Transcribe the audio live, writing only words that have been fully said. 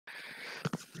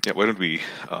Yeah, why don't we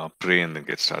pray and then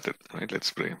get started, right?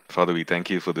 Let's pray. Father, we thank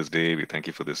you for this day. We thank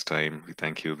you for this time. We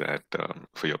thank you that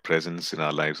for your presence in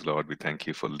our lives, Lord. We thank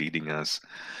you for leading us.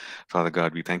 Father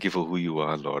God, we thank you for who you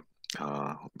are, Lord.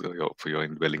 For your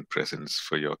indwelling presence,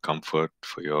 for your comfort,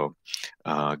 for your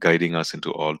guiding us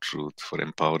into all truth, for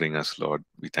empowering us, Lord.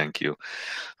 We thank you,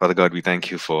 Father God. We thank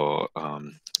you for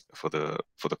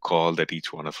the call that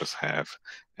each one of us have,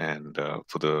 and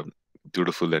for the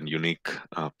beautiful and unique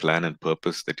plan and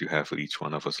purpose that you have for each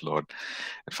one of us, Lord.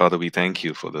 And Father, we thank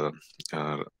you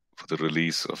uh, for the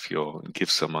release of your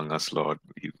gifts among us, Lord.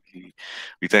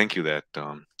 We thank you that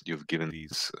you've given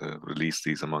released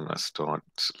these among us,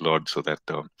 Lord, so that,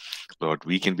 Lord,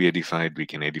 we can be edified, we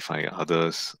can edify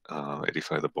others,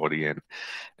 edify the body,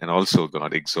 and also,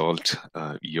 God, exalt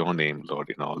your name, Lord,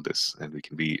 in all this, and we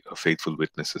can be faithful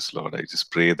witnesses, Lord. I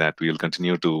just pray that we'll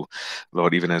continue to,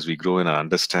 Lord, even as we grow in our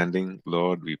understanding,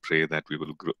 Lord, we pray that we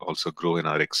will also grow in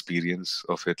our experience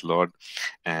of it, Lord,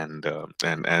 and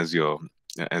as your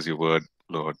word,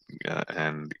 Lord,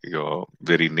 and your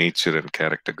very nature and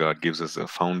character, God, gives us a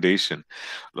foundation,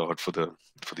 Lord, for the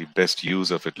best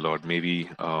use of it, Lord. Maybe,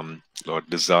 Lord,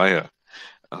 desire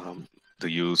um, the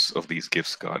use of these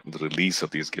gifts, God, the release of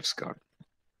these gifts, God.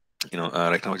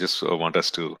 Right now, I just want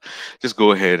us to just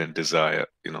go ahead and desire.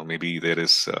 Maybe there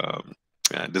is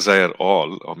desire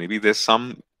all, or maybe there's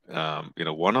some,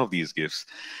 one of these gifts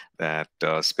that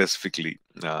specifically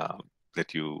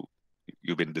that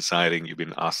you've been desiring, you've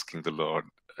been asking the Lord.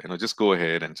 Just go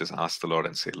ahead and just ask the Lord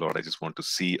and say, Lord, I just want to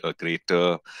see a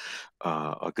greater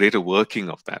working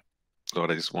of that. Lord,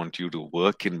 I just want you to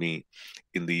work in me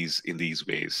in these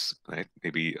ways, right?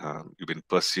 Maybe you've been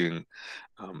pursuing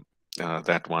um,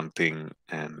 that one thing,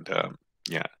 and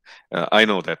yeah, I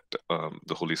know that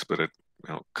the Holy Spirit,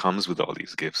 comes with all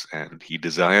these gifts, and He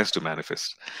desires to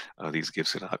manifest these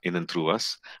gifts in and through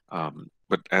us.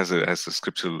 But as the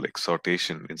scriptural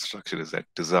exhortation instruction is that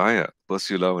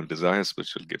pursue love and desire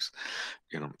spiritual gifts.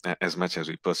 As much as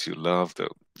we pursue love,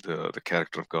 the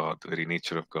character of God, the very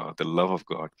nature of God, the love of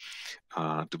God,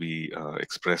 to be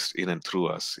expressed in and through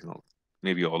us.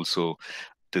 Maybe also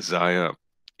desire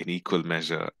in equal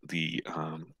measure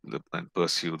and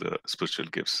pursue the spiritual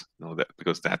gifts. That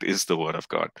because that is the word of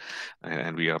God,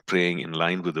 and we are praying in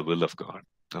line with the will of God.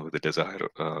 With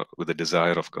the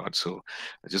desire of God. So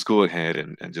just go ahead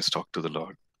and just talk to the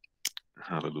Lord.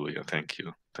 Hallelujah. Thank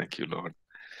you, Lord.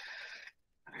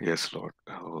 Yes, Lord.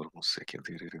 Oh,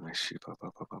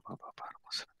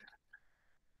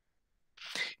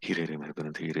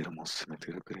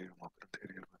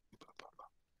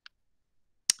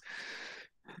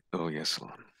 yes,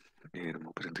 Lord.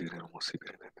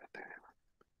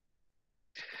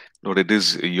 Lord, it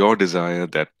is your desire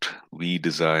that we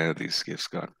desire these gifts,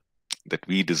 God, that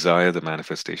we desire the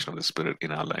manifestation of the Spirit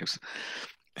in our lives,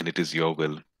 and it is your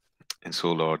will. And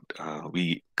so, Lord,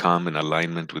 we come in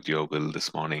alignment with your will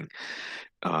this morning,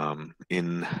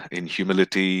 in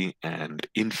humility and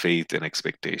in faith and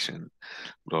expectation,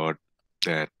 Lord,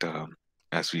 that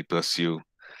as we pursue,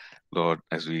 Lord,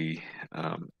 as we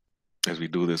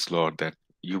do this, Lord, that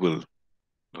you will,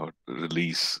 Lord,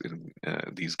 release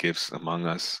these gifts among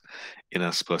us, in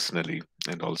us personally,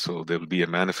 and also there will be a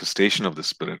manifestation of the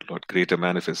Spirit, Lord, greater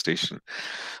manifestation,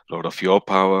 Lord, of your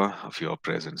power, of your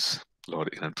presence,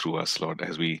 Lord, in and through us, Lord,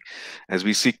 as we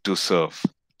seek to serve,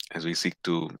 as we seek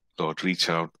to, Lord, reach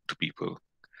out to people,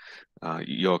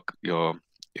 your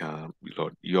uh,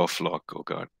 Lord, your flock, oh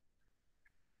God.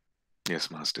 Yes,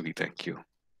 Master, we thank you.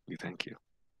 We thank you.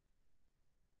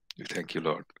 We thank you,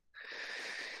 Lord.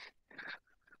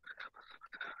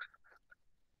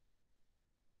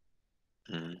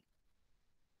 Mm.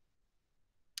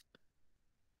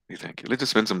 We thank you. Let's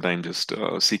just spend some time just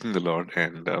seeking the Lord,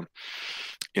 and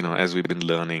as we've been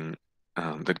learning,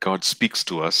 that God speaks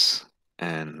to us,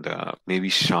 and maybe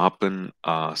sharpen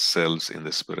ourselves in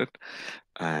the Spirit,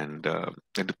 and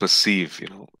to perceive,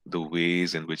 the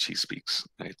ways in which He speaks.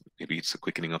 Right? Maybe it's a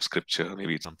quickening of Scripture.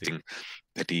 Maybe it's something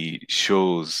that He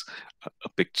shows a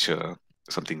picture,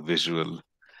 something visual.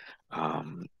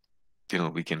 Um,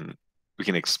 we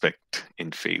can expect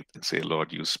in faith and say,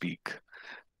 Lord, you speak.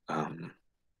 Um,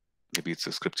 Maybe it's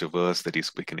a scripture verse that He's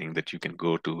quickening that you can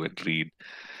go to and read,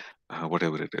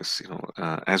 whatever it is.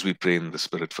 As we pray in the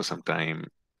Spirit for some time,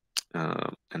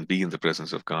 and be in the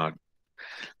presence of God,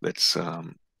 let's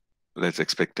um, let's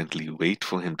expectantly wait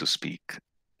for Him to speak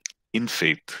in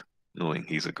faith, knowing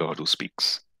He's a God who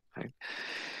speaks. Right?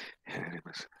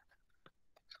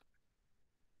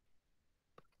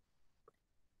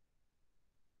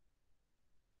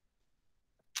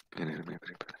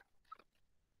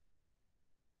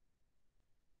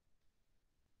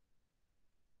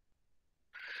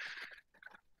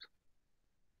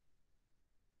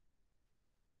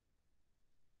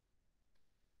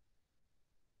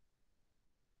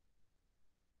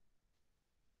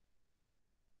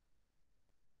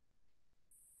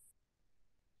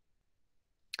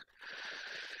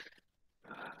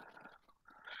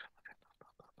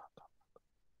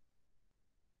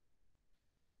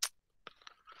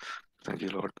 Thank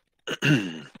you, Lord.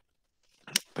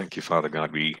 Thank you, Father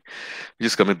God. We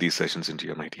just commit these sessions into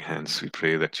your mighty hands. We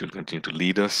pray that you'll continue to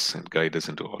lead us and guide us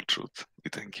into all truth. We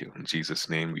thank you. In Jesus'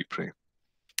 name we pray.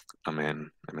 Amen.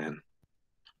 Amen.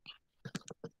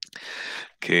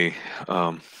 Okay.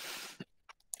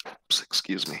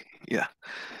 Excuse me. Yeah.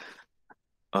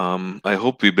 I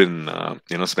hope we've been,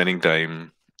 spending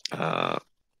time uh,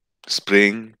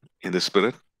 praying in the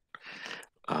Spirit,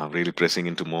 really pressing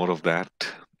into more of that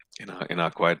in our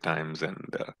quiet times, and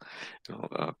you know,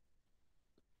 uh,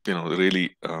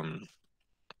 really,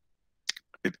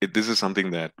 this is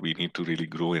something that we need to really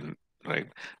grow in, right?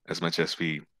 As much as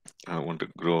we want to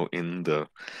grow in the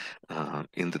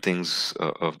things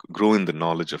of grow in the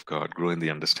knowledge of God, grow in the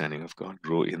understanding of God,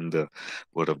 grow in the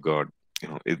Word of God.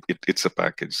 It's a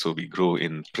package. So we grow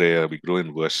in prayer, we grow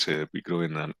in worship, we grow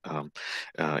in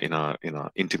our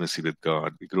intimacy with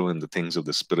God, we grow in the things of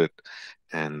the Spirit,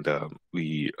 and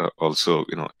we also,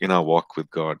 in our walk with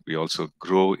God, we also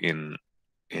grow in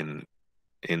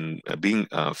being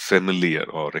familiar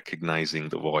or recognizing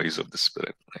the voice of the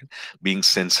Spirit, right? Being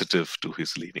sensitive to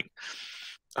His leading.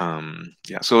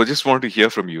 Yeah, so I just wanted to hear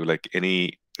from you. Like,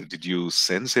 did you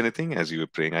sense anything as you were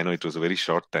praying? I know it was a very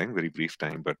short time, very brief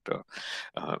time, but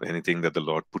anything that the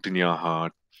Lord put in your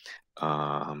heart,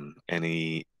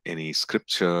 any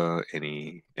scripture,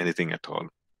 anything at all?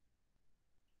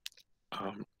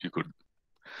 You could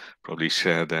probably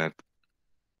share that.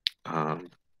 Um,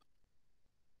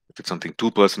 if it's something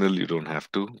too personal, you don't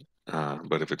have to.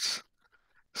 But if it's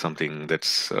something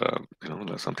that's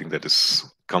something that is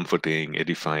comforting,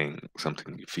 edifying,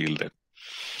 something you feel that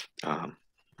um,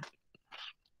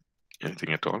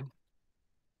 anything at all.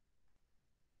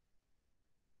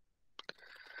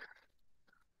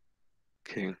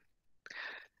 Okay.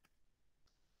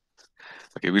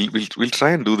 Okay, we'll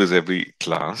try and do this every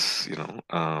class.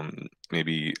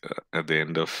 Maybe at the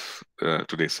end of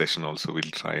today's session, also we'll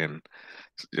try and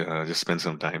just spend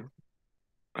some time,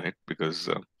 right? Because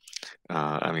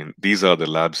I mean, these are the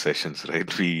lab sessions,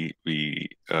 right? We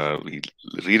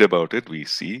read about it, we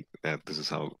see that this is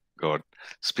how God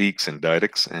speaks and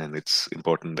directs, and it's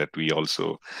important that we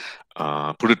also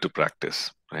put it to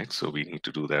practice, right? So we need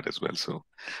to do that as well. So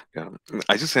yeah,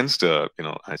 I just sensed, I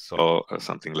saw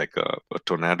something like a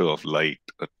tornado of light,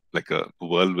 like a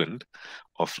whirlwind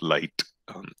of light.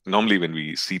 Normally, when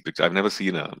we see pictures, I've never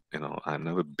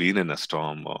been in a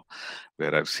storm or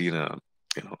where I've seen a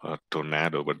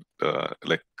tornado, but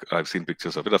like I've seen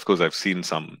pictures of it. Of course, I've seen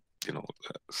some,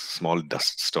 small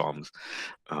dust storms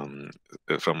um,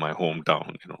 from my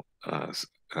hometown,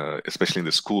 especially in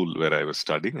the school where I was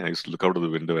studying. I used to look out of the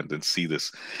window and then see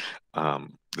this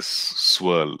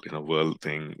swirl, whirl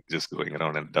thing just going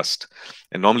around and dust.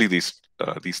 And normally these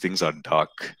things are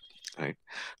dark, right?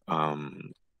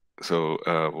 Um, so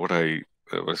what I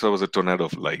saw was a tornado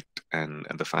of light, and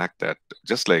the fact that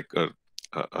just like a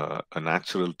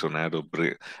natural tornado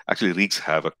actually wreaks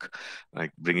havoc,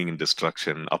 like bringing in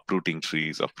destruction, uprooting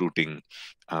trees, uprooting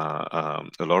a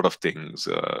lot of things,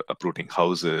 uprooting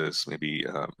houses, maybe,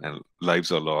 and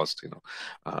lives are lost.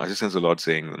 I just sense the Lord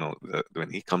saying, that when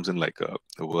He comes in like a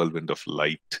whirlwind of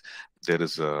light, there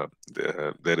is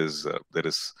there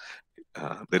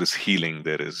is healing,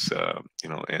 there is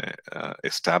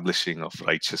establishing of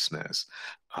righteousness.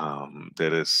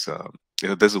 There is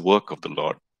there's a work of the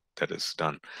Lord that is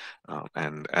done,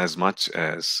 and as much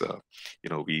as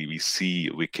we see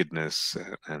wickedness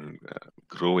and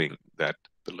growing, that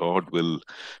the Lord will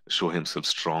show Himself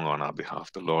strong on our behalf.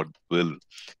 The Lord will,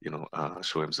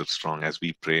 show Himself strong as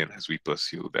we pray and as we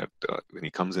pursue that. When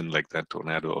He comes in like that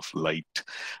tornado of light,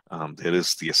 there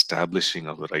is the establishing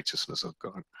of the righteousness of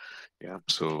God. Yeah.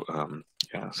 So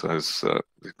so I was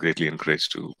greatly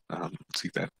encouraged to see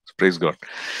that. Praise God.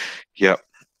 Yeah.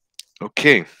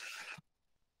 Okay.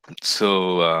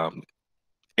 So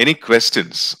any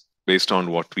questions based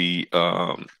on what we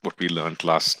learned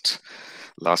last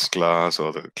class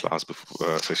or the class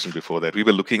before, session before that? We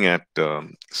were looking at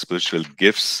spiritual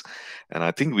gifts, and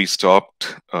I think we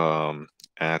stopped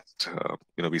at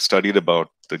we studied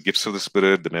about the gifts of the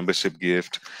Spirit, the membership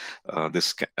gift,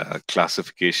 this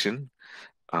classification.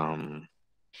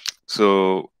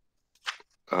 So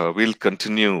we'll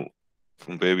continue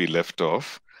from where we left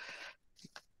off.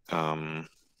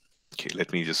 Okay,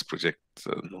 let me just project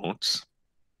the notes.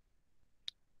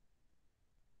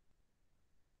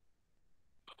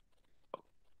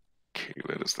 Okay,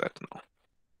 where is that now?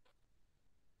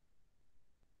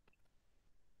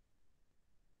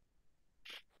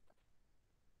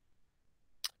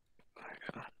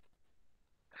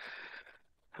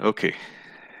 Okay,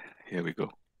 here we go.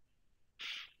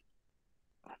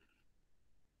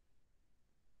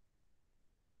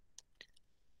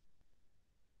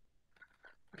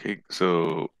 Okay,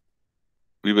 so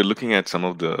we were looking at some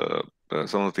of the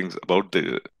things about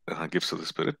the gifts of the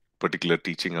Spirit, particular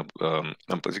teaching of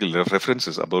particular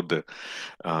references about the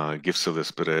gifts of the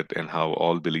Spirit and how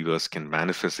all believers can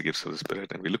manifest the gifts of the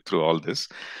Spirit. And we looked through all this.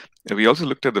 And we also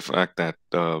looked at the fact that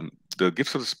the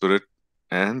gifts of the Spirit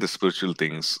and the spiritual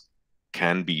things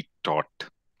can be taught,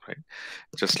 right?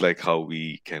 Just like how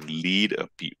we can lead a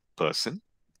person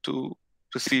to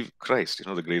receive Christ,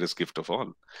 the greatest gift of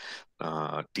all,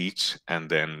 teach and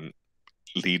then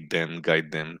lead them,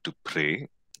 guide them to pray,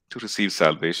 to receive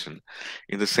salvation.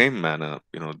 In the same manner,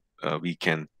 we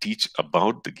can teach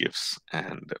about the gifts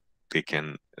and they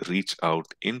can reach out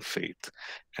in faith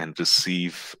and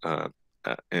receive,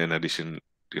 in addition,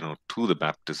 to the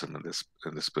baptism in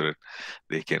the Spirit,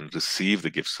 they can receive the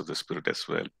gifts of the Spirit as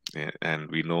well. And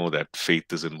we know that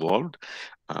faith is involved,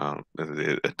 a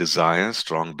desire,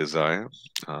 strong desire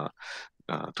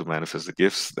to manifest the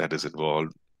gifts that is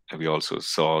involved. And we also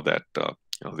saw that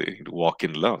they walk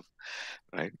in love,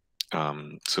 right?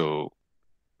 So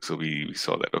we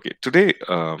saw that. Okay, today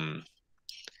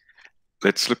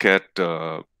let's look at.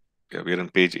 We're on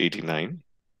page 89.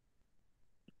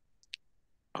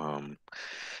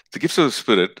 The gifts of the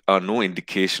Spirit are no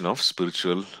indication of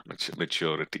spiritual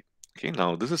maturity. Okay,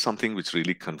 now this is something which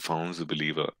really confounds the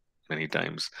believer many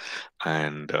times,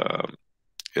 and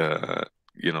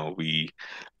we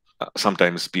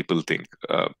sometimes people think,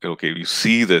 okay, you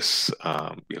see this,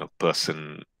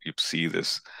 person, you see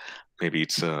this, maybe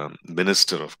it's a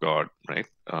minister of God, right,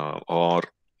 or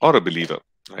a believer,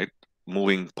 right,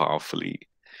 moving powerfully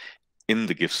in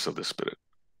the gifts of the Spirit.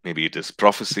 Maybe it is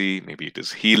prophecy, maybe it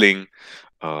is healing,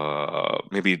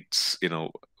 maybe it's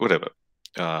whatever,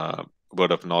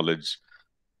 word of knowledge.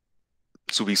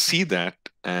 So we see that,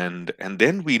 and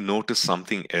then we notice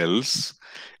something else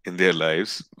in their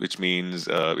lives, which means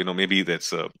maybe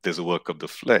there's a work of the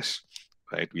flesh,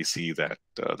 right? We see that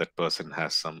that person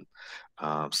has some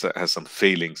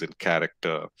failings in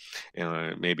character,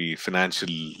 maybe financial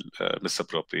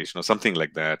misappropriation or something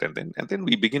like that, and then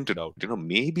we begin to doubt,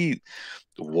 maybe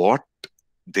what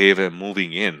they were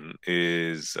moving in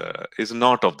is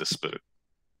not of the Spirit,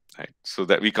 right? So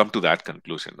that we come to that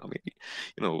conclusion. Or maybe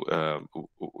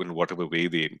in whatever way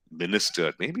they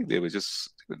ministered, maybe they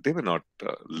were not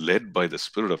led by the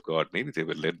Spirit of God. Maybe they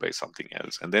were led by something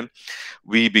else, and then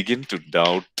we begin to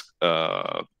doubt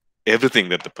everything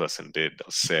that the person did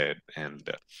or said, and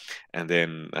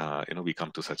then we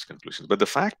come to such conclusions. But the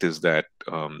fact is that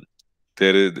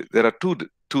there are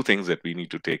two things that we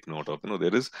need to take note of.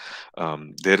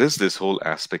 There is this whole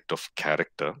aspect of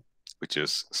character, which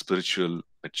is spiritual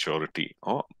maturity,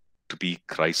 or to be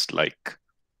Christ-like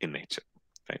in nature,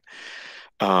 right?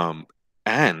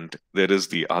 And there is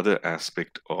the other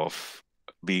aspect of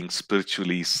being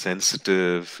spiritually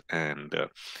sensitive and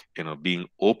being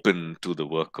open to the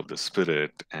work of the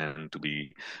Spirit and to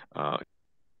be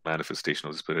manifestation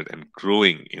of the Spirit and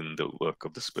growing in the work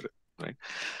of the Spirit, right?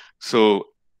 So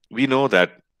we know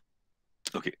that.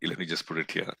 Okay, let me just put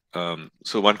it here.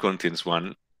 So 1 Corinthians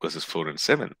 1 verses 4 to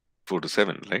 7,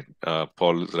 right?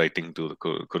 Paul is writing to the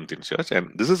Corinthian church,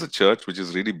 and this is a church which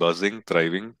is really buzzing,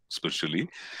 thriving spiritually.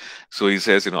 So he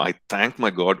says, I thank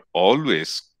my God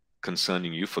always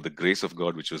concerning you for the grace of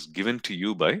God which was given to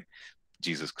you by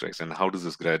Jesus Christ. And how does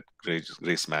this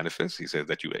grace manifest? He says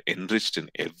that you are enriched in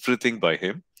everything by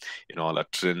Him, in all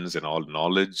utterance and all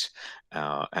knowledge.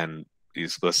 And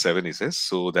is verse 7, he says,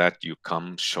 so that you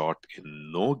come short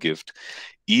in no gift,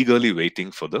 eagerly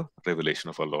waiting for the revelation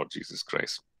of our Lord Jesus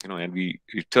Christ. And we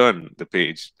turn the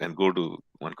page and go to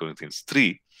 1 Corinthians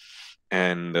 3,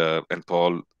 and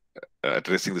Paul,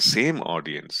 addressing the same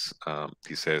audience,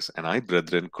 he says, and I,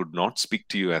 brethren, could not speak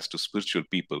to you as to spiritual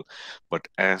people, but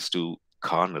as to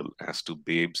carnal, as to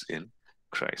babes in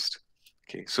Christ.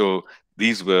 Okay, so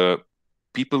these were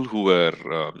people who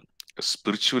were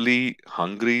spiritually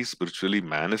hungry, spiritually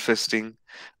manifesting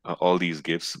all these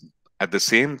gifts. At the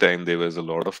same time, there was a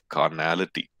lot of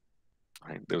carnality,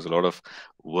 right? There was a lot of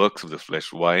works of the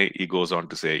flesh. Why? He goes on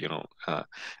to say,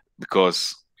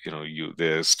 because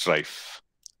there's strife.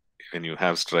 When you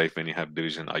have strife, when you have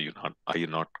division, are you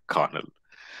not carnal,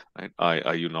 right?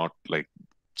 Are you not like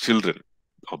children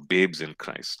or babes in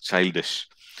Christ, childish,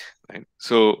 right?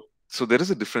 So there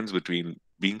is a difference between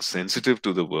being sensitive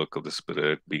to the work of the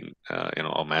Spirit, being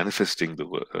or manifesting the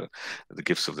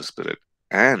gifts of the Spirit,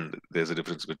 and there's a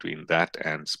difference between that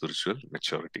and spiritual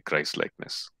maturity, Christ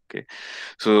likeness. Okay,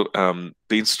 so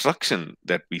the instruction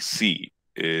that we see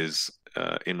is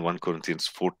in 1 Corinthians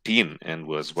 14 and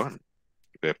verse 1,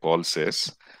 where Paul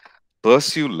says,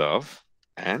 pursue love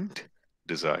and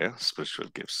desire spiritual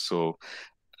gifts. So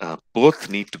both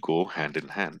need to go hand in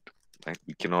hand. Right?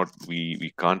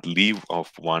 We can't leave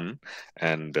off one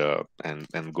and go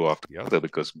after the other,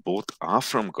 because both are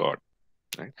from God.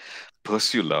 Right?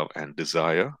 Pursue love and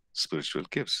desire spiritual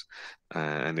gifts,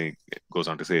 and it goes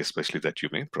on to say, especially that you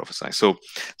may prophesy. So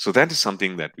that is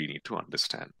something that we need to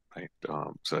understand, right?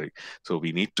 So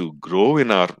we need to grow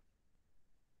in our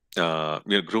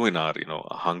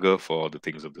hunger for the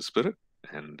things of the spirit,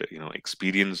 and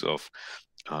experience of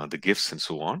the gifts and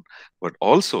so on, but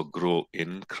also grow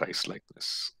in Christ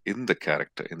likeness, in the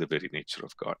character, in the very nature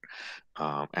of God,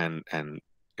 and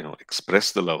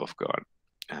express the love of God,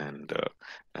 and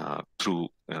through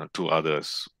to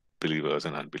others, believers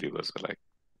and unbelievers alike.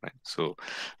 Right. So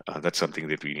that's something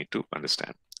that we need to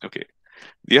understand. Okay.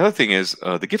 The other thing is,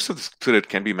 the gifts of the Spirit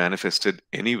can be manifested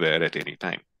anywhere at any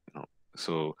time.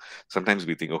 So sometimes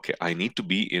we think, okay, I need to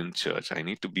be in church. I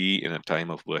need to be in a time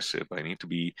of worship. I need to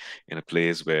be in a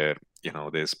place where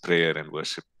there's prayer and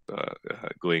worship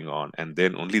going on, and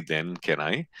then only then can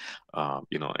I,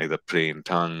 either pray in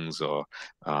tongues, or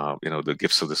the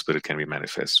gifts of the Spirit can be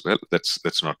manifest. Well,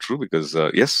 that's not true, because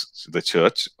yes, the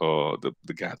church, or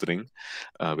the gathering,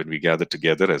 when we gather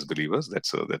together as believers,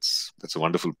 that's a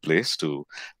wonderful place to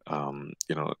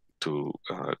to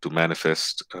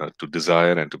manifest, to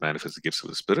desire and to manifest the gifts of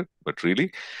the Spirit. But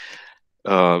really,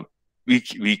 uh,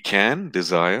 we can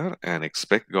desire and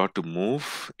expect God to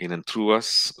move in and through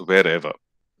us wherever,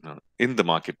 in the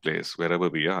marketplace, wherever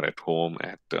we are, at home,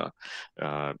 at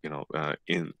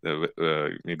in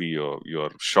maybe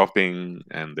you're shopping,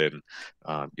 and then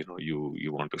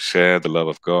you want to share the love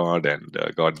of God, and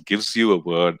God gives you a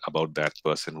word about that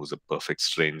person who's a perfect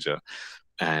stranger,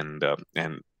 and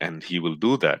He will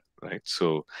do that, right?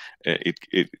 So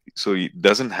it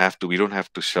doesn't have to, we don't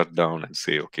have to shut down and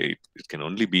say, okay, it can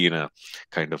only be in a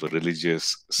kind of a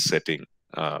religious setting.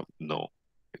 No,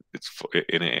 it's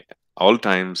in all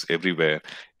times, everywhere,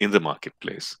 in the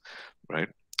marketplace, right?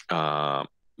 You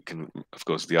can, of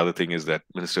course, the other thing is that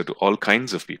minister to all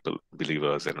kinds of people,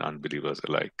 believers and unbelievers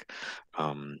alike.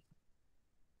 um,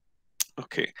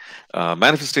 Okay.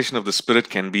 Manifestation of the Spirit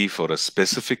can be for a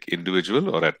specific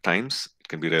individual, or at times it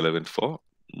can be relevant for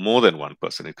more than one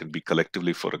person. It can be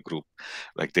collectively for a group.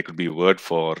 Like there could be a word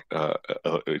for,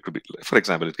 it could be, for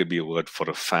example, it could be a word for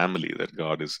a family, that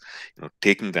God is,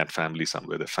 taking that family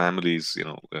somewhere. The families,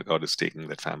 God is taking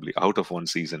that family out of one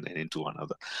season and into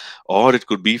another. Or it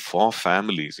could be for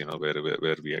families,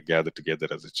 where we are gathered together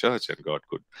as a church, and God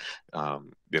could,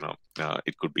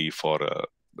 it could be for a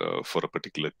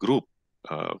particular group,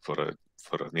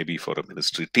 maybe for a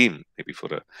ministry team, maybe for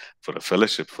a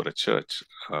fellowship, for a church.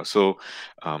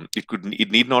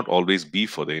 It need not always be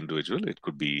for the individual. It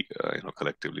could be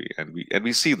collectively, and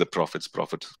we see the prophets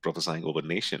prophesying over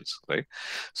nations, right?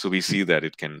 So we see that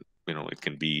it can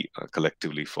be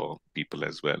collectively for people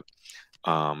as well.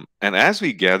 And as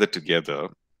we gather together,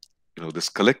 this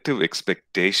collective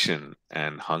expectation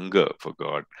and hunger for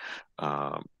God,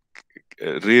 um,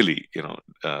 really,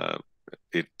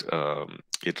 it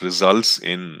it results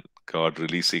in God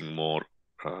releasing more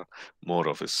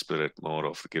of His Spirit, more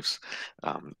of the gifts.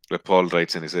 Where Paul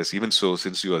writes and he says, "Even so,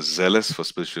 since you are zealous for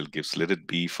spiritual gifts, let it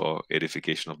be for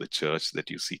edification of the church that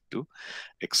you seek to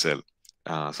excel."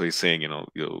 So he's saying,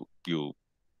 you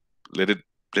let it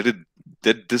let it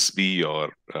let this be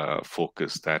your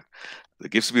focus, that the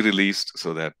gifts be released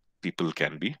so that people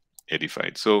can be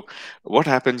edified. So what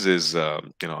happens is,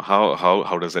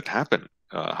 how does that happen?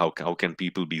 How can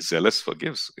people be zealous for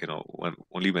gifts?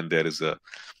 Only when there is a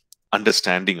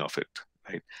understanding of it,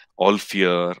 right? All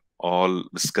fear, all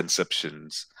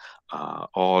misconceptions,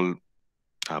 all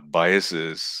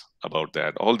biases about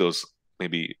that, all those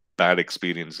maybe bad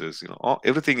experiences,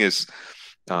 everything is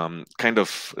kind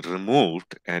of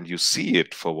removed, and you see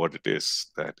it for what it is,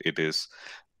 that it is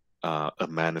a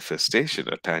manifestation,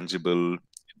 a tangible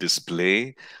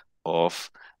display of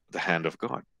the hand of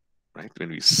God, right? When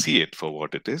we see it for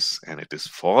what it is, and it is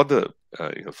for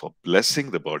for blessing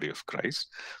the body of Christ,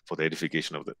 for the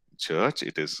edification of the church.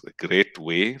 It is a great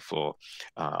way for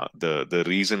the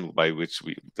reason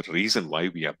why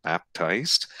we are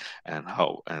baptized, and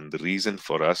the reason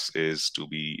for us is to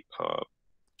be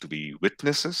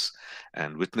witnesses,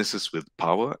 and witnesses with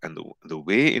power, and the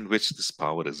way in which this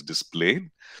power is displayed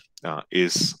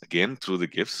is again through the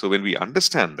gifts. So when we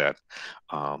understand that,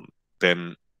 um,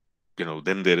 then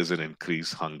then there is an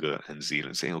increased hunger and zeal,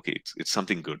 and saying, okay, it's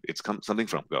something good, something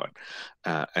from God,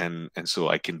 and so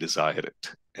I can desire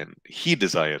it, and He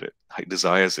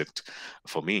desires it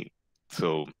for me.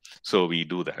 So we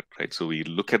do that, right? So we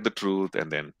look at the truth,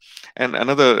 and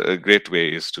another great way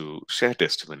is to share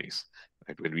testimonies.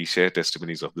 Right? When we share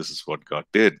testimonies of this is what God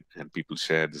did, and people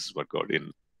share this is what God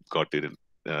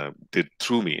did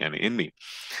through me and in me,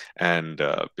 and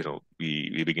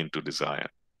we begin to desire.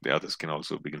 The others can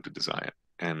also begin to desire,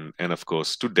 and of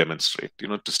course to demonstrate.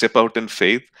 To step out in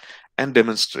faith and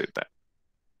demonstrate that,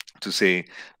 to say,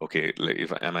 okay, like,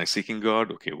 if am I seeking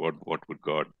God? Okay, what would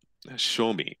God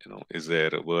show me? Is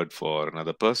there a word for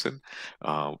another person?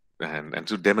 And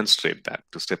to demonstrate that,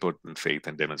 to step out in faith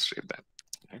and demonstrate that,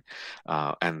 right?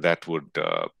 And that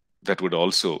would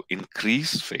also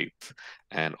increase faith,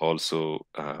 and also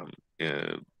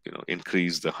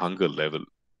increase the hunger level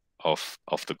of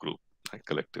the group, right,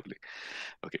 collectively.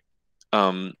 Okay.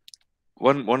 um,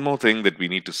 one more thing that we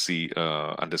need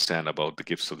to understand about the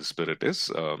gifts of the Spirit is,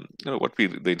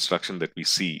 the instruction that we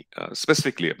see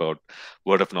specifically about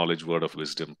word of knowledge, word of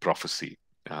wisdom, prophecy,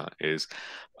 is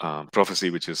prophecy,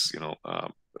 which is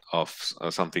of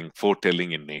something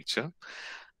foretelling in nature.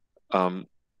 Um,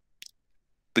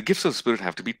 the gifts of the Spirit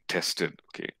have to be tested.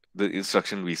 Okay, the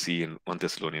instruction we see in 1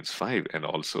 Thessalonians 5, and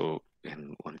also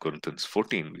in 1 Corinthians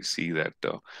 14, we see that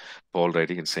Paul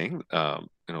writing and saying,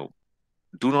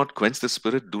 do not quench the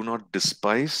Spirit, do not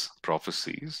despise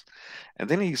prophecies. And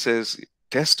then he says,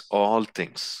 test all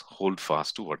things, hold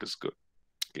fast to what is good.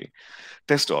 Okay,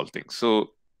 test all things.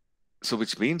 So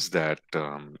which means that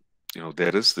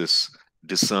there is this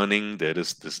discerning, there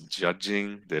is this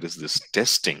judging, there is this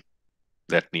testing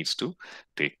that needs to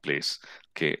take place.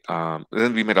 Okay,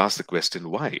 then we might ask the question,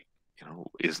 why?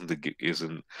 Isn't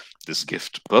this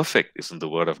gift perfect? Isn't the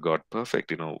Word of God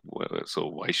perfect? So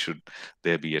why should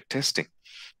there be a testing?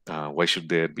 Why should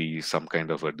there be some kind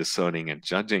of a discerning and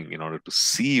judging in order to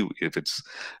see if it's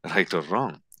right or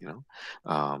wrong?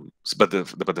 But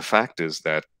the fact is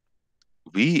that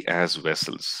we as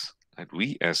vessels, and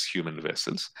we as human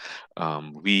vessels,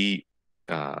 we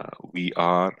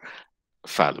are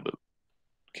fallible.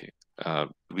 Okay,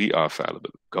 we are fallible.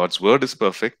 God's word is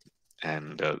perfect,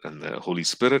 and the Holy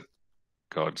Spirit,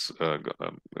 God,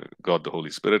 the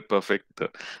Holy Spirit, perfect.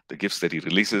 The gifts that He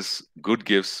releases, good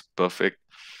gifts, perfect.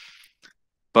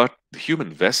 But the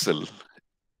human vessel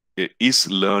is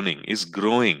learning, is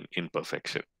growing in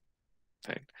perfection.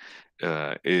 Right?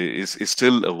 Is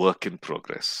still a work in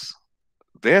progress.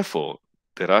 Therefore,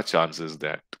 there are chances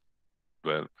that,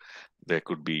 well, there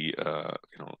could be,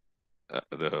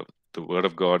 the Word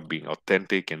of God being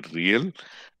authentic and real,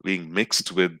 being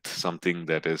mixed with something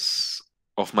that is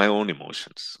of my own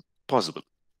emotions. Possible.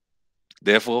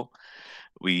 Therefore,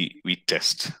 we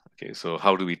test. Okay, so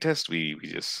how do we test? We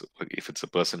just, if it's a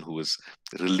person who is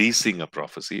releasing a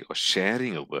prophecy or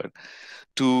sharing a word,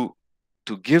 to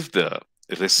give the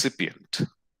recipient,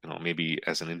 maybe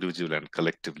as an individual and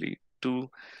collectively, to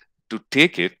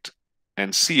take it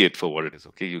and see it for what it is.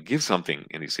 Okay, you give something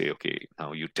and you say, okay,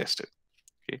 now you test it.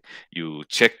 Okay, you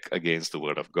check against the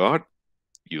Word of God,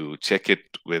 you check it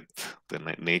with the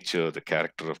nature, the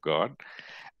character of God,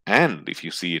 and if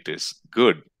you see it is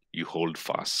good, you hold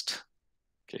fast.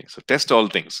 Okay, so test all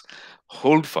things,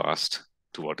 hold fast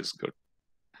to what is good.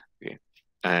 Okay,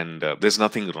 and there's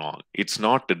nothing wrong. It's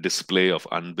not a display of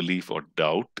unbelief or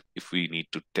doubt if we need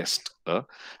to test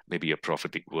maybe a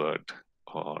prophetic word,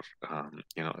 or a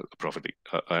prophetic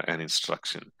an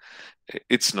instruction.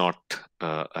 It's not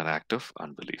an act of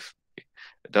unbelief. Okay.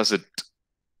 Does it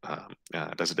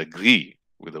does it agree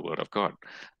with the Word of God?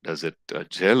 Does it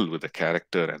gel with the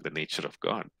character and the nature of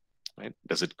God? Right?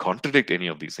 Does it contradict any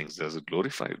of these things? Does it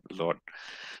glorify the Lord?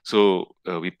 So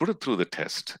we put it through the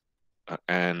test,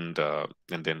 and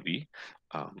then we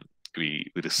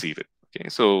receive it. Okay,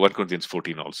 so 1 Corinthians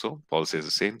 14 also, Paul says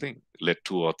the same thing. Let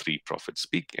 2 or 3 prophets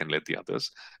speak, and let the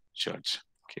others judge.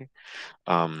 Okay,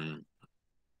 um,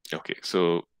 okay,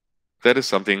 so that is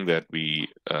something that we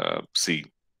see.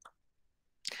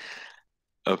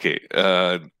 Okay,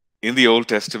 in the Old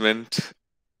Testament,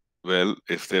 well,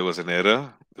 if there was an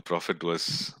error, the prophet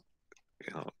was,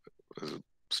 was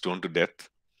stoned to death.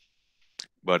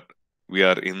 But we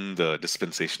are in the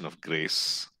dispensation of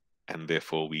grace, and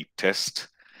therefore we test,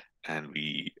 and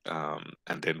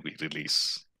then we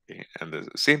release. Okay? And the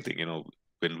same thing,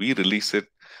 when we release it,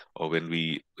 or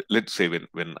let's say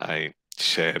when I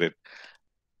share it,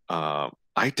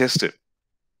 I test it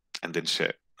and then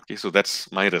share. Okay, so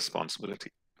that's my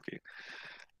responsibility. Okay,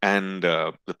 and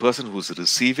the person who's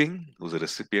receiving, who's a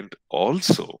recipient,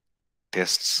 also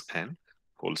tests and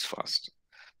holds fast.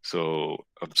 So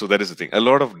that is the thing. A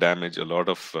lot of damage, a lot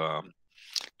of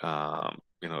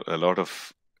a lot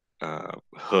of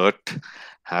hurt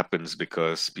happens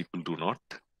because people do not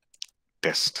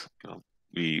test.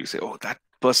 We say, "Oh, that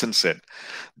person said,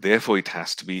 therefore it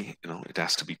has to be, it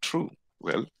has to be true."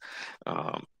 Well,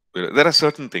 there are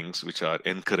certain things which are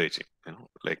encouraging,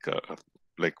 like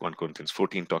 1 Corinthians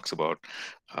 14 talks about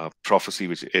prophecy,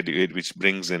 which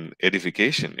brings in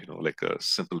edification, like a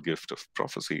simple gift of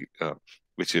prophecy,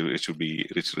 which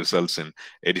results in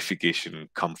edification,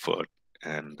 comfort,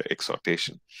 and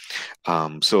exhortation.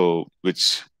 So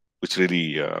which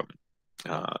really uh,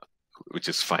 which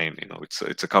is fine.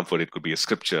 It's a comfort. It could be a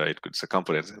scripture. It's a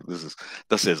comfort. This is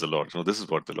thus says the Lord. This is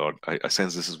what the Lord. I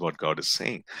sense this is what God is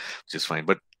saying, which is fine.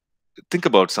 But think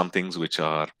about some things which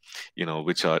are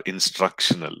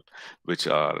instructional, which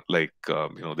are like,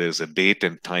 there's a date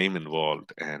and time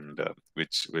involved, and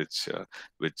which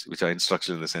are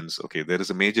instructional in the sense, okay, there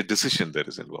is a major decision that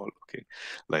is involved. Okay,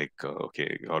 like,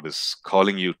 okay, God is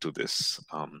calling you to this.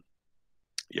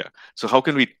 Yeah. So how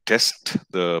can we test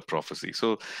the prophecy?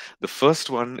 So the first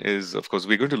one is, of course,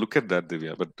 we're going to look at that,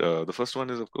 Divya. But the first one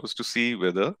is, of course, to see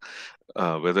whether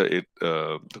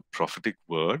the prophetic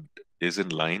word is in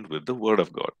line with the word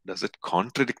of God. Does it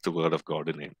contradict the word of God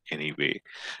in any way?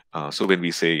 So when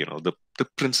we say,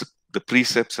 the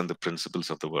precepts and the principles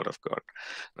of the word of God,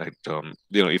 right?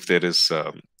 If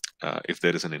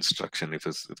there is an instruction, if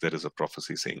there is a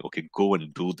prophecy saying, okay, go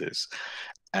and do this,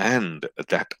 and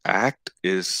that act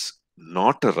is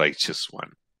not a righteous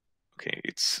one, okay,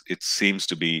 it seems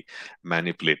to be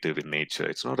manipulative in nature,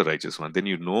 it's not a righteous one, then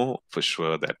you know for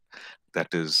sure that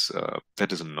that is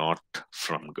not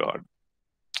from God.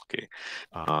 Okay,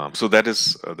 so that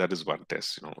is one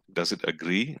test. Does it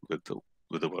agree with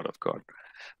the word of God?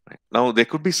 Right. Now, there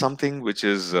could be something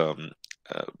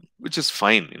uh, which is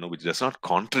fine, which does not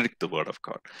contradict the word of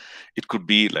God. It could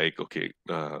be like, okay,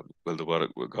 well, the word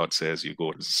of God says you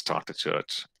go and start a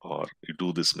church or you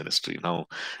do this ministry. Now,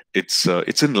 it's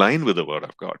in line with the word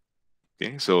of God.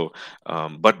 Okay, so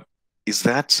but is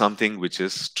that something which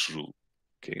is true?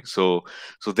 Okay, so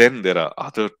then there are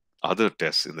other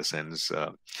tests in the sense,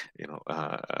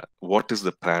 what is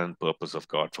the plan and purpose of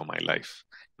God for my life?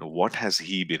 What has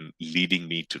He been leading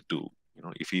me to do?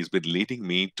 If He's been leading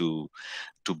me to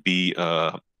be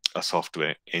a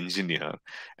software engineer,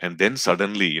 and then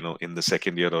suddenly, in the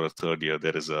second year or a third year,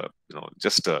 there is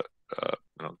just a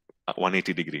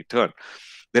 180-degree turn,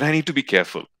 then I need to be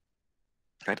careful.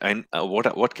 Right? And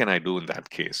what can I do in that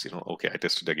case? Okay, I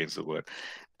tested against the word.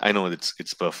 I know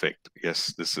it's perfect.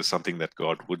 Yes, this is something that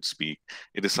God would speak.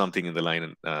 It is something in the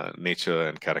line and nature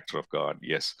and character of God.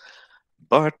 Yes,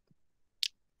 but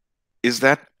is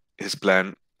that His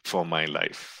plan for my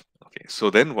life? Okay, so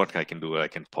then what I can do, I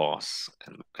can pause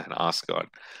and ask God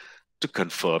to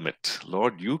confirm it.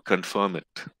 Lord, you confirm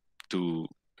it to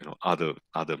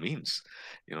other means.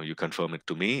 You confirm it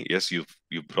to me. Yes, you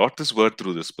brought this word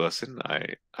through this person.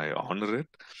 I honor it.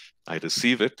 I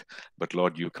receive it. But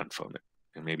Lord, you confirm it.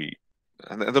 And maybe,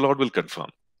 and the Lord will confirm.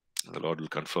 The Lord will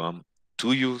confirm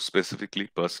to you specifically,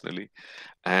 personally,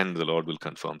 and the Lord will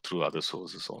confirm through other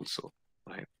sources also,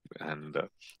 right? And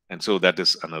and so that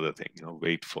is another thing.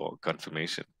 Wait for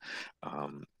confirmation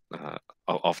um,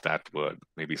 of that word,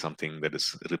 maybe something that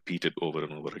is repeated over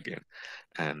and over again.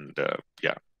 And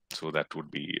yeah, so that would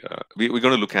be we're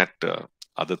going to look at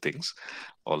other things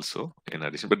also in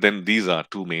addition, but then these are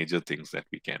two major things that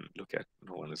we can look at.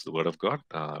 One is the word of God.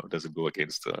 Does it go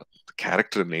against the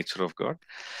character and nature of God?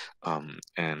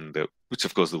 And which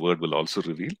of course the word will also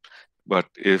reveal. But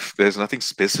if there's nothing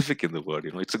specific in the word,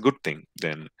 it's a good thing,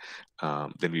 then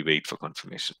we wait for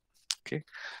confirmation. Okay,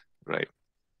 right.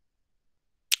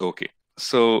 Okay,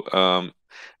 so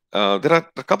there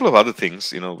are a couple of other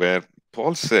things, where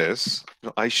Paul says,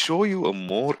 I show you a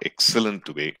more excellent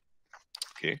way.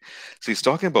 Okay, so he's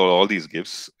talking about all these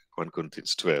gifts, 1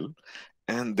 Corinthians 12,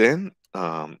 and then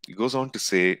he goes on to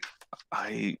say,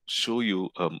 I show you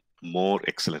a more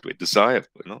excellent way. Desire,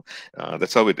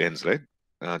 that's how it ends, right?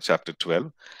 Chapter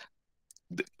 12.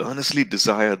 Earnestly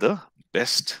desire the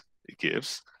best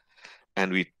gifts,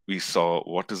 and we saw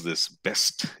what is this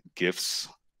best gifts.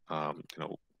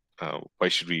 Why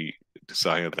should we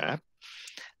desire that?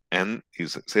 And he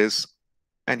says,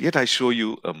 and yet I show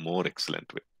you a more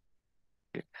excellent way.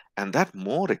 Okay? And that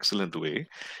more excellent way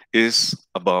is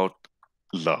about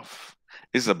love,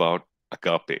 is about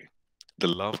agape, the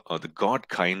love or the God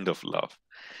kind of love.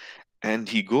 And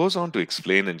he goes on to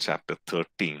explain in chapter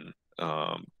 13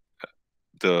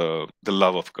 the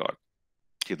love of God,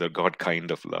 okay, the God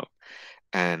kind of love.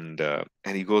 And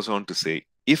he goes on to say,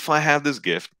 if I have this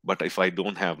gift, but if I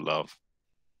don't have love,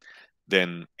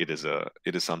 then it is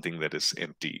something that is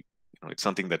empty. It's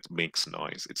something that makes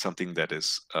noise. It's something that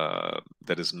is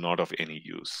not of any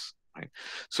use. Right.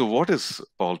 So what is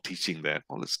Paul teaching there?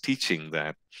 Paul is teaching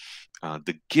that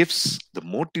the gifts, the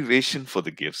motivation for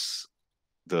the gifts,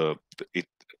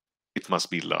 it must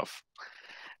be love.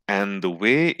 And the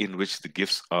way in which the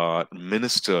gifts are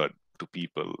ministered to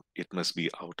people, it must be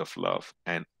out of love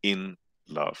and in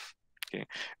love. Okay,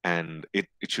 and it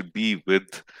should be with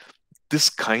this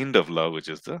kind of love, which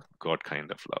is the God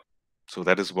kind of love. So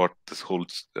that is what this whole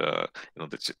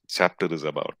the chapter is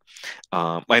about.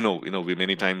 I know, we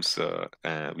many times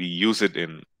we use it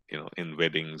in in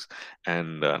weddings,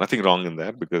 and nothing wrong in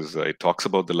that, because it talks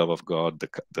about the love of God,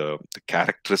 the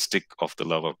characteristic of the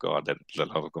love of God, that the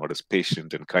love of God is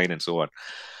patient and kind and so on.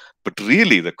 But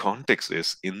really, the context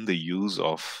is in the use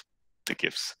of the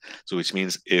gifts. So, which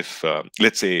means if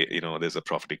let's say there's a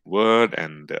prophetic word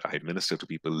and I minister to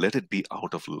people, let it be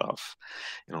out of love.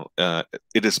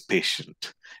 It is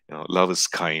patient. Love is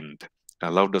kind.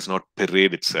 Love does not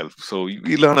parade itself. So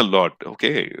we learn a lot.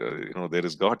 Okay, there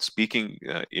is God speaking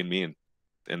in me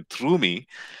and through me.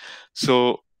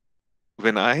 So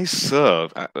when I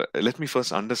serve, let me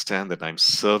first understand that I'm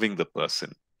serving the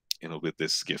person, with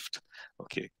this gift.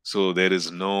 Okay, so there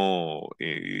is no,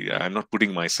 I'm not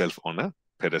putting myself on a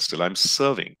pedestal. I'm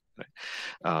serving.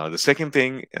 Right? The second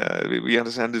thing we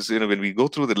understand is, when we go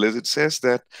through the list, it says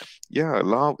that, yeah,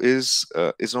 love is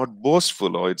not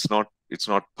boastful, or it's not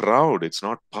proud, it's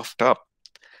not puffed up.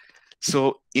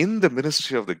 So in the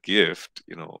ministry of the gift,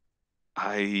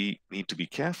 I need to be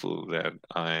careful that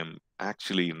I'm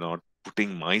actually not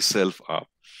putting myself up,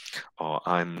 or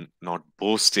I'm not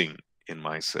boasting in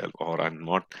myself, or I'm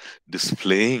not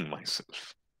displaying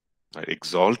myself, right,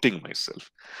 exalting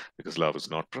myself, because love is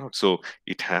not proud. So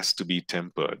it has to be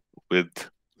tempered with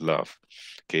love.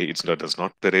 Okay, it's not, does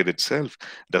not parade itself,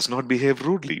 does not behave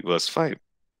rudely. Verse 5.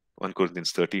 1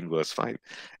 Corinthians 13 verse 5,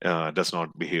 does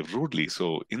not behave rudely.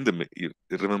 So you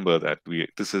remember that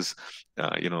this is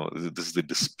this is the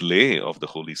display of the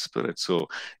Holy Spirit. So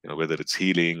whether it's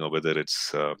healing, or whether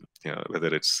it's a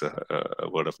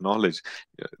word of knowledge,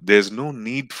 there's no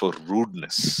need for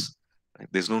rudeness. Right?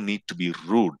 There's no need to be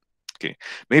rude. Okay,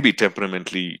 maybe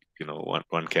temperamentally,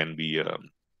 one can be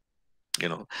you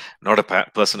know not a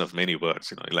person of many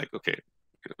words. Like, okay,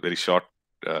 very short,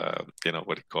 what do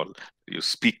you call, you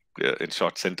speak in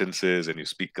short sentences and you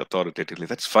speak authoritatively,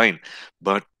 that's fine.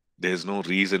 But there's no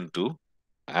reason to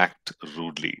act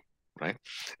rudely, right?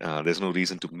 There's no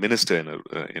reason to minister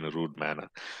in a rude manner.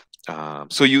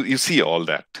 So you see all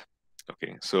that.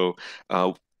 Okay, so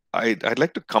I'd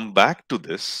like to come back to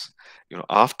this,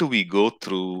 after we go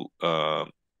through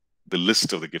the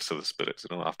list of the gifts of the Spirit.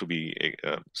 After we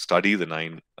study the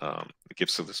 9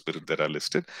 gifts of the Spirit that are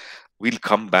listed, we'll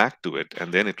come back to it,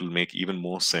 and then it will make even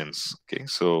more sense. Okay,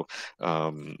 so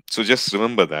just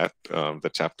remember that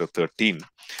the chapter 13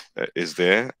 is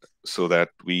there, so that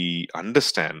we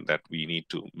understand that we need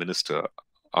to minister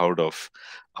out of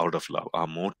love. Our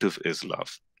motive is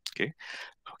love. Okay,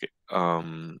 okay.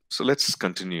 So let's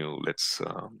continue. Let's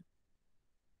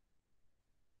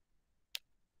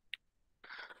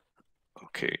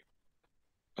okay.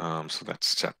 So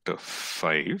that's chapter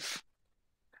 5.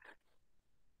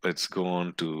 Let's go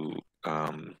on to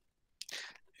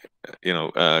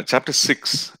chapter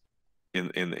 6 in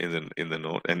the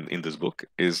note, and in this book,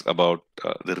 is about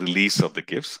the release of the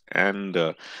gifts, and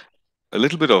a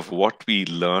little bit of what we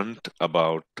learned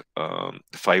about the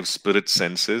 5 spirit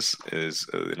senses is,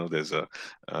 there's a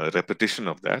repetition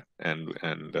of that, and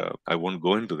I won't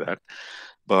go into that,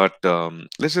 but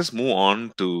let's just move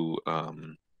on to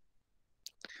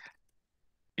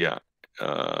yeah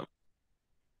uh,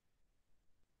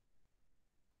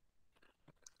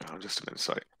 just a minute,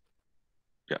 sorry.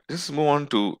 Yeah, just move on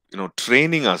to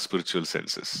training our spiritual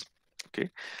senses. Okay,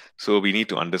 so we need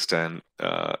to understand.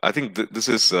 I think this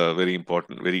is very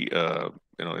important. Very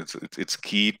it's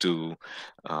key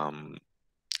um,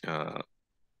 uh,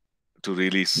 to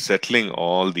really settling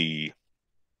all the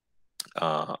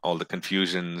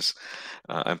confusions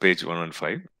on page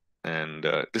 115, and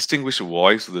distinguish the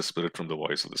voice of the spirit from the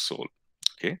voice of the soul.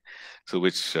 Okay, so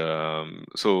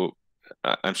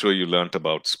I'm sure you learned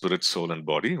about spirit, soul, and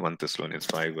body. 1 Thessalonians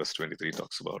 5 verse 23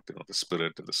 talks about the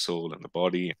spirit and the soul and the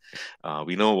body.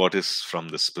 We know what is from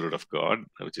the Spirit of God,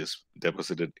 which is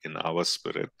deposited in our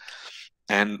spirit,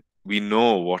 and we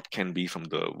know what can be from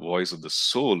the voice of the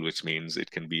soul, which means it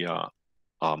can be our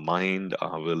mind,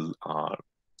 our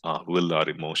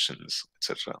emotions,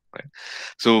 etc. Right?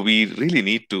 So we really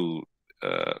need to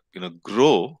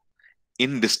grow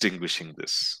in distinguishing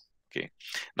this. Okay,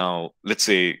 now let's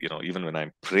say even when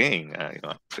I'm praying, I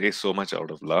pray so much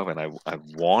out of love, and I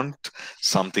want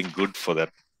something good for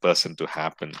that person to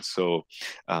happen. So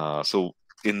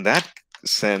in that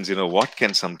sense, what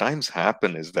can sometimes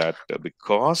happen is that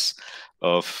because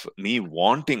of me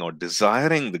wanting or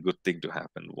desiring the good thing to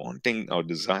happen, wanting or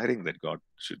desiring that God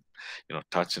should,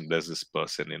 touch and bless this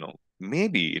person.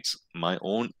 Maybe it's my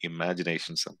own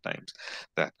imagination sometimes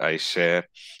that I share,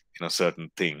 certain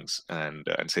things and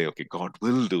say, okay, God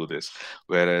will do this,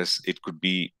 whereas it could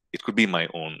be my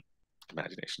own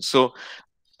imagination. So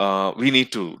we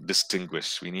need to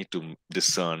distinguish, we need to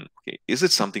discern. Okay, is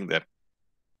it something that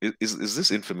is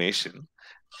this information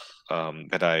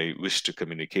that I wish to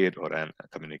communicate or am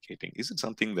communicating? Is it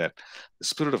something that the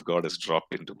Spirit of God has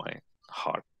dropped into my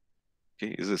heart?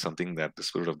 Okay, is it something that the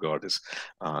Spirit of God is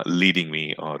leading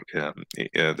me, or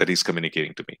that He's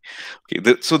communicating to me?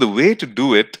 Okay, so the way to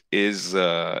do it is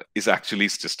actually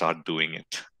to start doing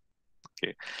it.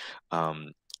 Okay,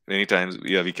 um, many times,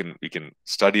 yeah, we can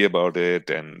study about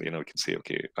it, and we can say,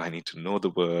 okay, I need to know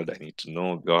the Word, I need to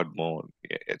know God more,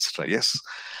 etc. Yes,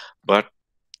 but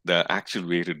the actual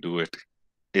way to do it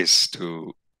is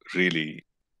to really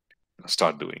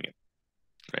start doing it,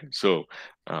 right? So,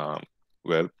 um,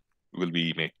 well, will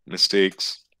we make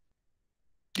mistakes?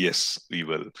 Yes, we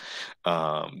will.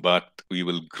 But we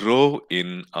will grow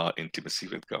in our intimacy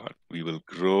with God. We will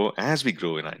grow as we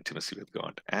grow in our intimacy with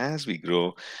God, as we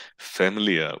grow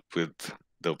familiar with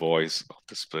the voice of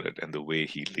the Spirit and the way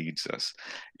He leads us,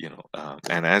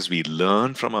 and as we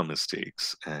learn from our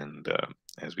mistakes, and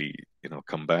as we,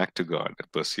 come back to God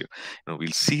and pursue, we'll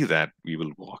see that we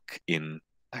will walk in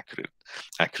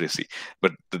accuracy.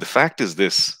 But the fact is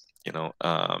this,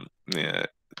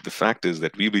 the fact is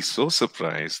that we'll be so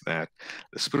surprised that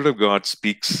the Spirit of God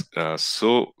speaks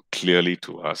so clearly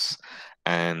to us,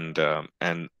 and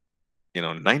 99%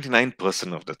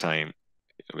 of the time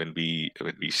when we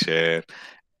share,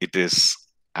 it is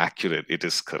accurate, it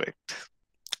is correct,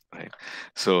 right?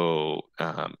 So,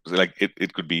 like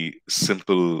it could be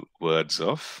simple words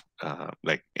of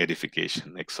like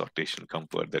edification, exhortation,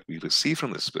 comfort that we receive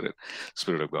from the Spirit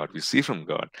of God, we see from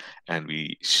God, and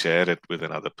we share it with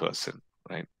another person,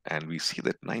 right? And we see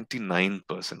that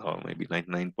 99% or maybe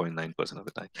 99.9% of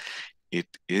the time, it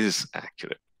is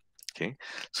accurate. Okay,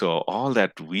 so all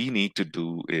that we need to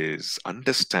do is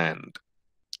understand,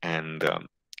 and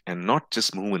not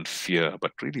just move in fear,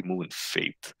 but really move in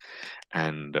faith,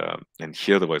 and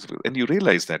hear the voice of God. And you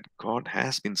realize that God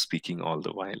has been speaking all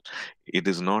the while. It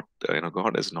is not,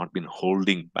 God has not been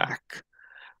holding back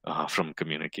from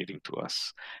communicating to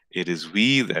us. It is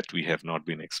we that we have not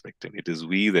been expecting. It is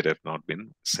we that have not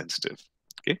been sensitive.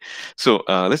 Okay, so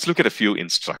let's look at a few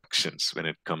instructions when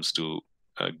it comes to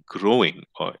growing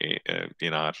or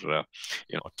in our,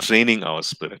 training our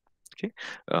spirit. Okay,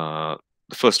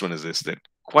 the first one is this: that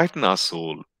quieten our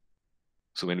soul.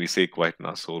 So when we say quieten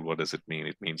our soul, what does it mean?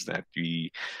 It means that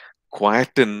we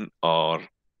quieten or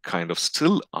kind of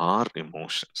still our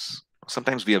emotions.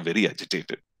 Sometimes we are very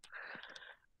agitated.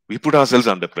 We put ourselves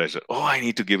under pressure. Oh, I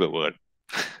need to give a word.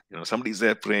 Somebody's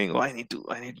there praying. Oh, I need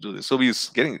to do this. So we're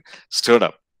getting stirred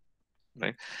up,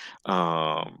 right?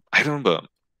 I remember,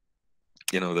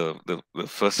 the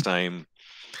first time,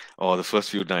 or the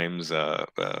first few times that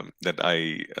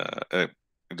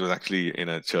it was actually in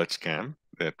a church camp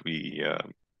that we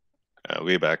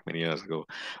way back many years ago,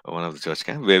 one of the church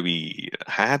camp where we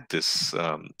had this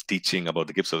teaching about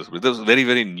the gifts of the Spirit. That was very,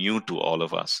 very new to all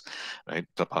of us, right?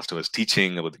 The pastor was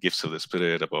teaching about the gifts of the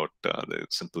Spirit, about the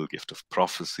simple gift of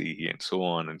prophecy and so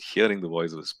on, and hearing the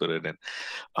voice of the Spirit. And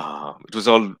it was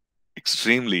all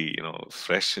extremely,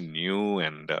 fresh and new.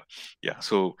 And yeah,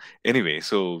 so anyway,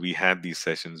 so we had these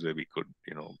sessions where we could,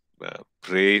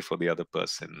 pray for the other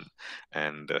person,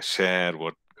 and share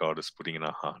what God is putting in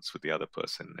our hearts with the other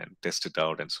person, and test it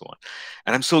out and so on.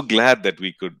 And I'm so glad that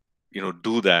we could,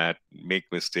 do that, make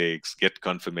mistakes, get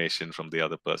confirmation from the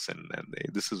other person, and hey,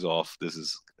 this is off, this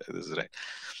is right.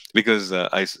 Because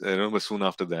I remember soon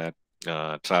after that,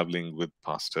 traveling with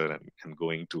pastor, and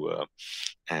going to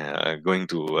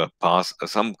pass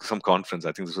some conference.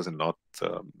 I think this was in North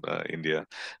India,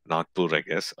 Nagpur, I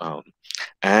guess.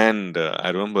 And I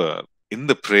remember in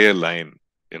the prayer line,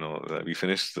 we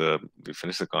finished the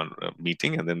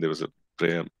meeting, and then there was a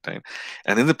prayer time.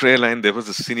 And in the prayer line, there was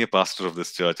a senior pastor of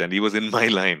this church, and he was in my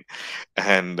line,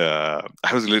 and I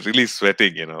was really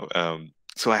sweating.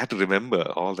 So I had to remember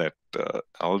all the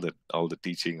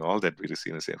teaching, all that we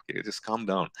received, and say, okay, just calm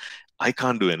down. I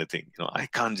can't do anything. I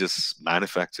can't just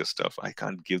manufacture stuff. I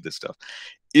can't give this stuff.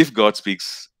 If God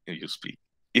speaks, you speak.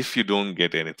 If you don't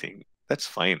get anything, that's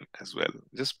fine as well.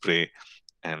 Just pray.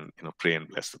 and pray and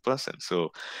bless the person.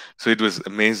 So it was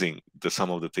amazing,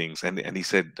 some of the things, and he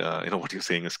said, what you're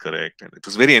saying is correct, and it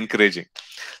was very encouraging.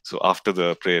 So after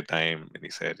the prayer time, and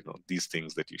he said, these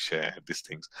things that you share, these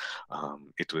things,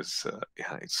 it was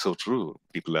yeah, it's so true.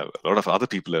 A lot of other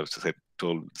people have said,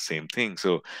 told the same thing.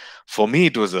 So for me,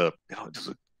 it was a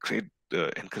great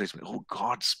encouragement. Oh,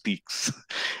 God speaks.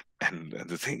 And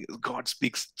the thing is, God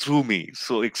speaks through me.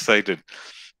 So excited,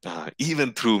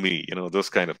 even through me, those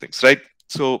kind of things, right?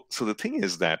 So the thing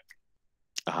is that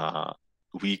uh,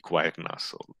 we quieten our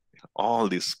soul. All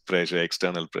this pressure,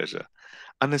 external pressure,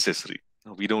 unnecessary.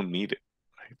 We don't need it,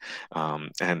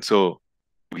 right? And so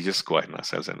we just quieten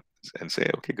ourselves and say,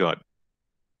 okay, God,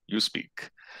 you speak,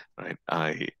 right?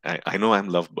 I know I'm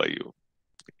loved by you.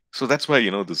 So that's why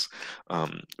this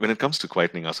when it comes to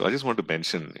quietening us, I just want to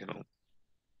mention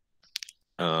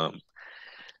um,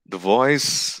 the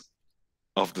voice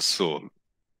of the soul,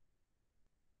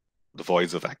 the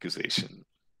voice of accusation,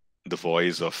 the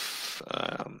voice of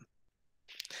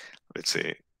let's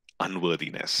say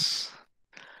unworthiness,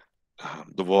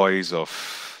 the voice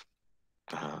of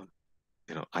uh,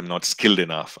 I'm not skilled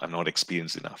enough, I'm not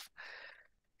experienced enough.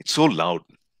 It's so loud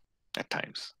at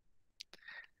times,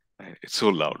 right? It's so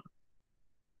loud.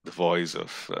 The voice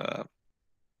of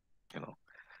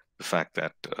the fact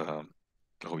that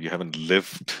oh, you haven't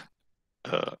lived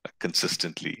a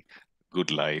consistently good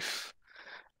life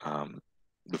um,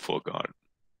 before God.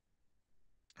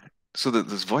 So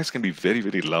this voice can be very,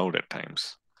 very loud at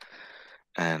times.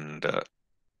 And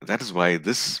that is why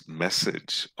this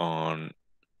message on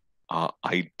our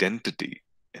identity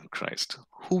in Christ,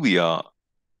 who we are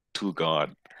to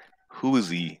God, who is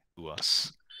He to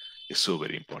us, is so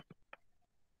very important.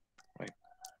 Right?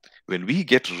 When we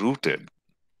get rooted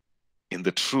in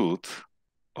the truth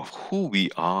of who we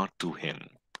are to Him,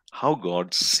 how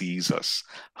God sees us,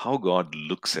 how God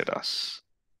looks at us,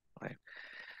 right?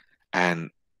 And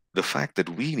the fact that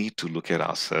we need to look at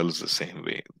ourselves the same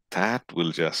way, that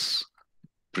will just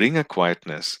bring a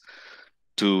quietness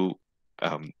to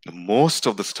most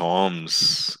of the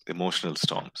storms, emotional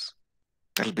storms.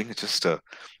 That'll bring just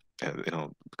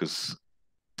because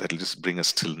that'll just bring a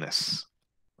stillness.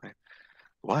 Right?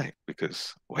 Why?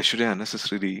 Because why should I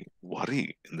unnecessarily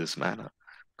worry in this manner?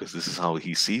 Because this is how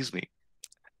He sees me.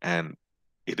 And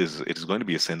it is going to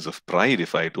be a sense of pride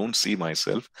if I don't see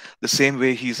myself the same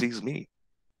way He sees me.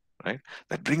 Right?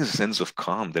 That brings a sense of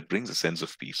calm, that brings a sense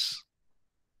of peace.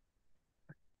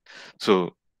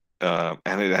 So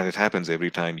and it happens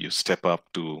every time you step up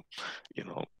to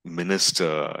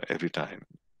minister, every time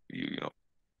you know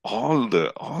all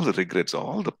the regrets,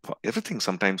 everything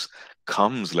sometimes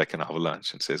comes like an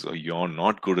avalanche and says, oh, you're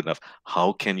not good enough,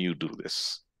 how can you do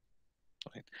this?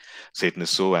 Right? Satan is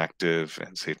so active,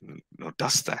 and Satan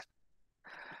does that.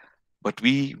 But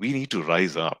we need to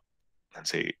rise up and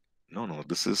say, no,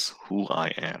 this is who I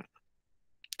am.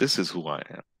 This is who I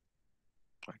am.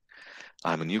 Right?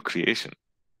 I'm a new creation.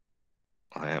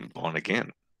 I am born again.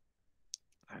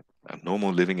 I'm no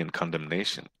more living in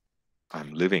condemnation.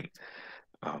 I'm living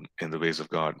in the ways of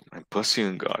God. I'm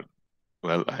pursuing God.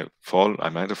 Well, I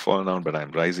might have fallen down, but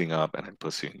I'm rising up and I'm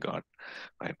pursuing God.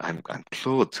 Right? I'm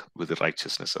clothed with the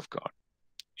righteousness of God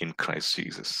in Christ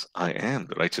Jesus. I am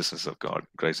the righteousness of God in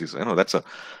Christ Jesus. I know that's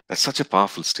such a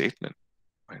powerful statement.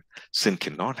 Right? Sin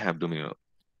cannot have dominion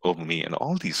over me, and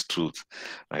all these truths,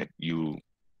 right? You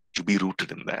be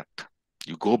rooted in that.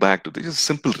 You go back to this is a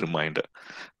simple reminder,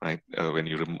 right?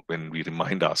 When we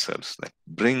remind ourselves, that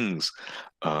brings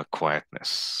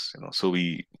quietness. So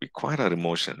we quiet our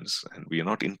emotions, and we are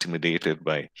not intimidated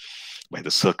by the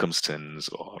circumstance,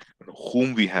 or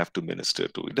whom we have to minister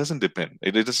to. It doesn't depend.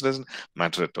 It just doesn't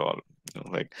matter at all.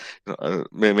 Like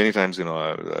many times,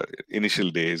 our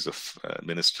initial days of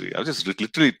ministry, I was just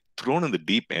literally thrown in the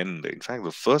deep end. In fact,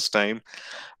 the first time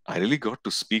I really got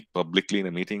to speak publicly in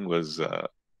a meeting was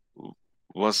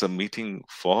a meeting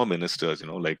for ministers,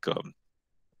 like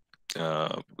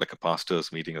a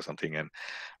pastor's meeting or something,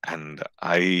 and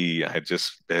I had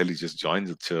just barely just joined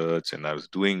the church, and I was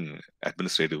doing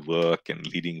administrative work and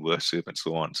leading worship and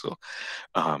so on.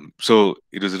 So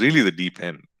it was really the deep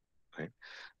end, right?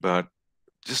 But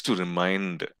just to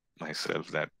remind myself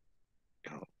that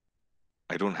you know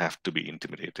I don't have to be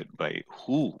intimidated by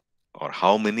who or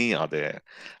how many are there,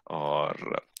 or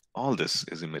all this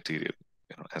is immaterial.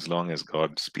 As long as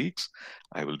God speaks,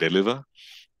 I will deliver.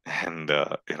 And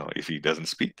if He doesn't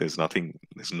speak, there's nothing.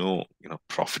 There's no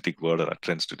prophetic word or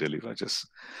utterance to deliver. Just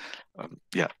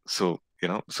yeah. So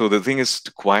the thing is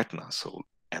to quieten our soul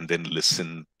and then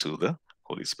listen to the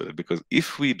Holy Spirit. Because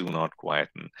if we do not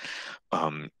quieten,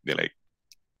 they're like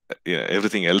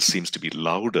everything else seems to be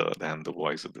louder than the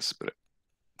voice of the Spirit.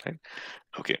 right?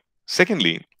 Okay.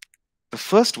 Secondly, the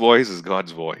first voice is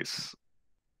God's voice.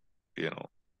 You know,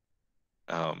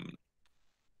 um,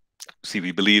 see,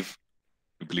 we believe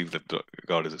that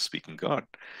God is a speaking God.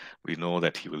 We know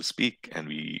that He will speak, and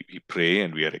we pray,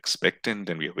 and we are expectant,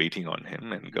 and we are waiting on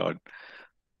Him, and God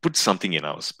puts something in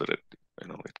our spirit.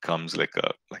 It comes like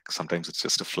sometimes it's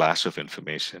just a flash of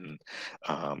information.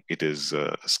 It is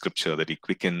a scripture that He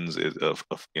quickens,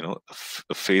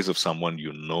 a phase of someone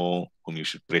whom you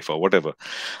should pray for, whatever.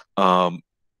 Um,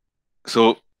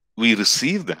 so we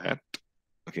receive that.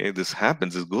 Okay, this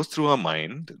happens. This goes through our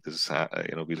mind.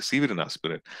 We receive it in our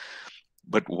spirit.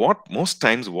 But most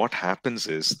times what happens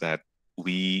is that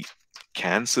we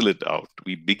cancel it out.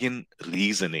 We begin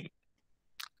reasoning.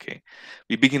 Okay,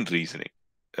 we begin reasoning.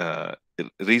 Uh,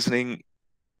 Reasoning.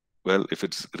 Well, if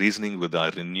it's reasoning with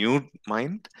our renewed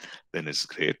mind, then it's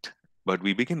great. But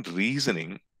we begin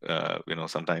reasoning,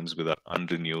 sometimes with our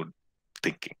unrenewed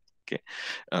thinking. Okay,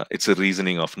 it's a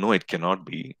reasoning of no, it cannot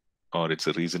be, or it's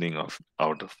a reasoning of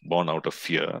born out of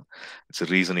fear. It's a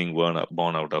reasoning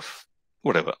born out of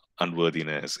whatever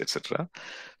unworthiness, etc.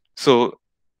 So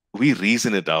we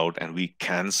reason it out and we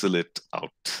cancel it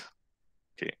out.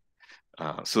 Okay,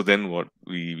 so then what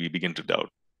we begin to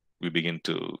doubt. We begin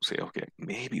to say, okay,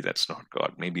 maybe that's not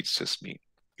God. Maybe it's just me.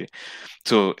 Okay,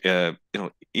 so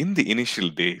in the initial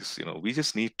days, we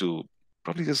just need to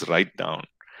probably just write down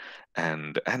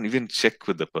and even check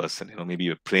with the person. Maybe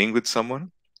you're praying with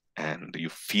someone and you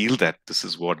feel that this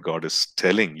is what God is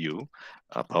telling you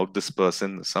about this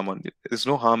person, someone. There's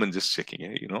no harm in just checking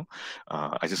it.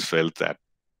 I just felt that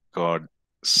God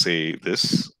say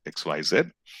this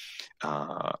XYZ.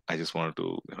 I just wanted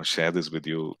to share this with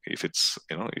you. If it's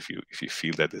if you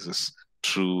feel that this is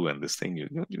true and this thing,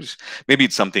 maybe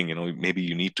it's something, maybe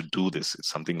you need to do this. It's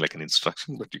something like an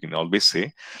instruction, but you can always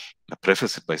say,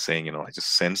 preface it by saying, I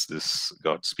just sense this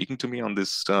God speaking to me on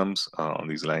these terms, on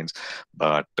these lines,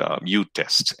 but you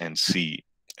test and see,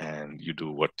 and you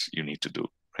do what you need to do,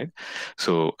 right?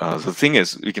 So the thing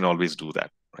is, we can always do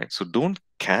that, right? So don't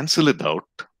cancel it out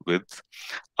with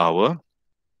our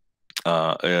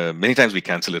many times we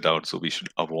cancel it out, so we should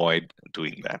avoid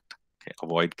doing that. Okay?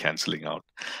 Avoid canceling out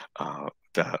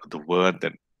the word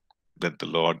that the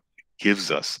Lord gives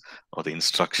us, or the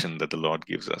instruction that the Lord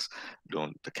gives us.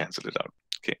 Don't cancel it out.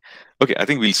 Okay. Okay. I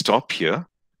think we'll stop here,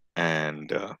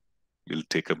 and we'll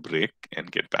take a break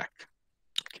and get back.